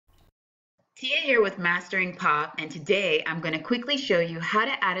Tia here with Mastering Pop, and today I'm going to quickly show you how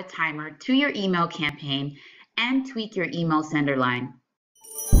to add a timer to your email campaign and tweak your email sender line.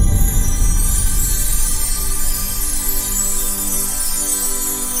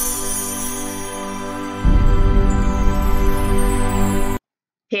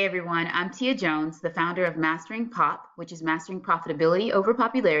 Hey everyone, I'm Tia Jones, the founder of Mastering Pop, which is mastering profitability over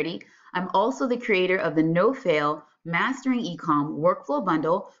popularity. I'm also the creator of the no-fail Mastering Ecom Workflow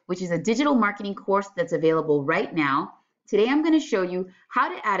Bundle, which is a digital marketing course that's available right now. Today I'm going to show you how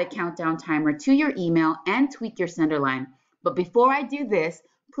to add a countdown timer to your email and tweak your sender line. But before I do this,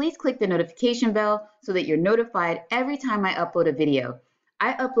 please click the notification bell so that you're notified every time I upload a video.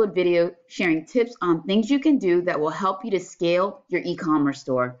 I upload video sharing tips on things you can do that will help you to scale your e-commerce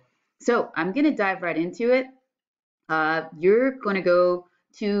store. So I'm going to dive right into it. You're going to go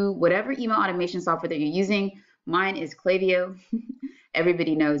to whatever email automation software that you're using. Mine is Klaviyo.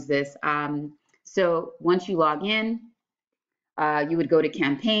 Everybody knows this. So once you log in, you would go to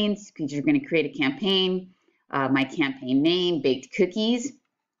campaigns because you're going to create a campaign. My campaign name, baked cookies,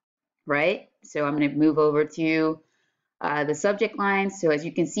 right? So I'm going to move over to the subject line. So as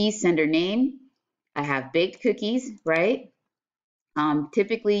you can see, sender name, I have baked cookies, right?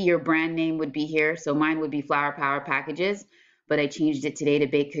 Typically your brand name would be here. So mine would be Flower Power Packages, but I changed it today to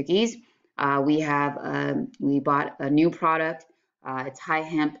baked cookies. We bought a new product. It's high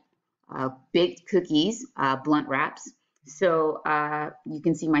hemp baked cookies, blunt wraps. So you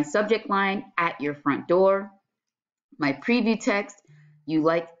can see my subject line, at your front door. My preview text, you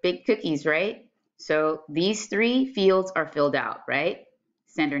like baked cookies, right? So these three fields are filled out, right?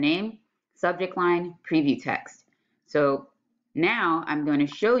 Sender name, subject line, preview text. So now I'm going to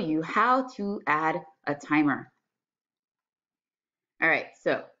show you how to add a timer. All right,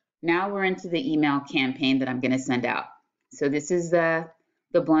 so now we're into the email campaign that I'm going to send out. So this is the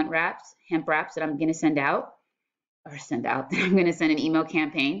blunt wraps, hemp wraps that I'm going to send out, I'm going to send an email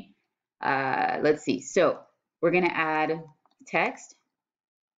campaign. Let's see. So we're going to add text.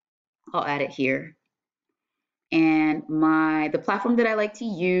 I'll add it here. And the platform that I like to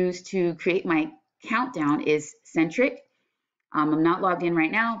use to create my countdown is Centric. I'm not logged in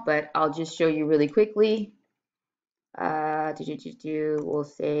right now, but I'll just show you really quickly. We'll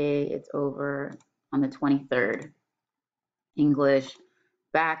say it's over on the 23rd. English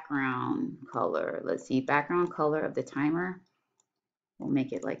background color. Let's see, background color of the timer. We'll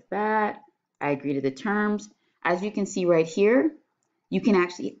make it like that. I agree to the terms. As you can see right here, you can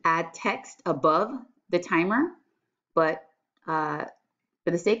actually add text above the timer, but for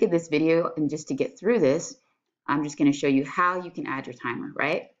the sake of this video and just to get through this, I'm just going to show you how you can add your timer,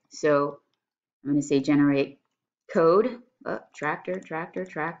 right? So I'm going to say generate code, tractor,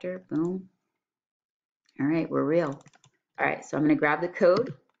 boom. All right, we're real. All right, so I'm going to grab the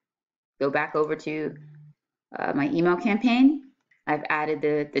code, go back over to my email campaign. I've added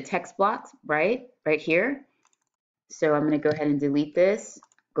the text blocks right here. So I'm going to go ahead and delete this,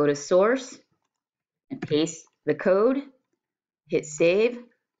 go to source and paste the code, hit save,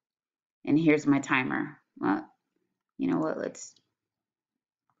 and here's my timer. Well, you know what,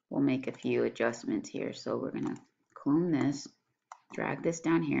 we'll make a few adjustments here. So we're going to clone this, drag this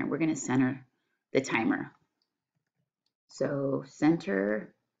down here, and we're going to center the timer. So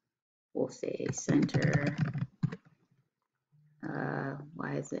center, we'll say center,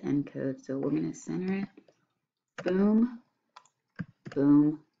 why is the end code? So we're going to center it, boom,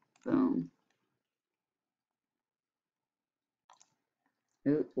 boom, boom.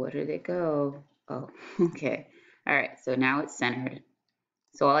 Ooh, where did it go? Oh, okay. All right, so now it's centered.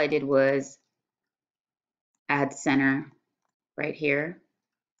 So all I did was add center right here,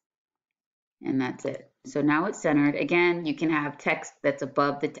 and that's it. So now it's centered. Again, you can have text that's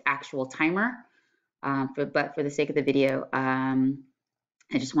above the actual timer, but for the sake of the video, I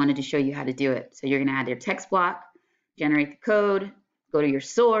just wanted to show you how to do it. So you're going to add your text block, generate the code, go to your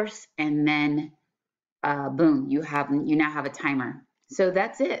source, and then boom, you now have a timer. So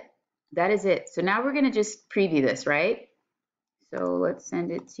that's it. That is it. So now we're going to just preview this, right? So let's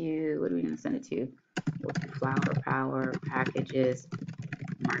send it to, what are we going to send it to? Flower Power Packages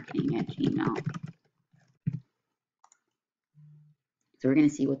Marketing at Gmail. So we're going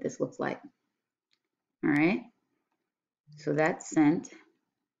to see what this looks like. All right. So that's sent.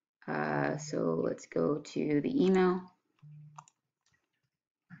 So let's go to the email.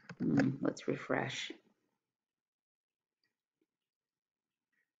 Let's refresh.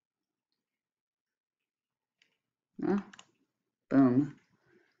 Oh, boom.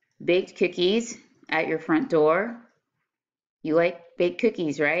 Baked cookies at your front door. You like baked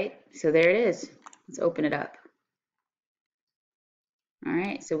cookies, right? So there it is. Let's open it up. All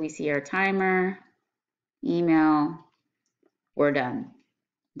right, so we see our timer, email, we're done.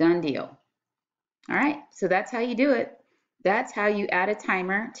 Done deal. All right, so that's how you do it. That's how you add a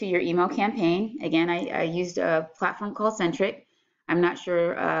timer to your email campaign. Again, I used a platform called Centric. I'm not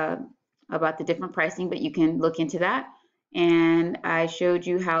sure about the different pricing, but you can look into that. And I showed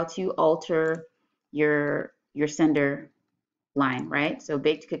you how to alter your sender line, right? So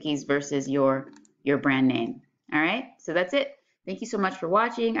baked cookies versus your brand name. All right, so that's it. Thank you so much for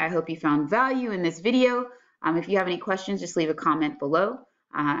watching. I hope you found value in this video. If you have any questions, just leave a comment below.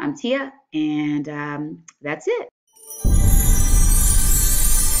 I'm Tia, and that's it.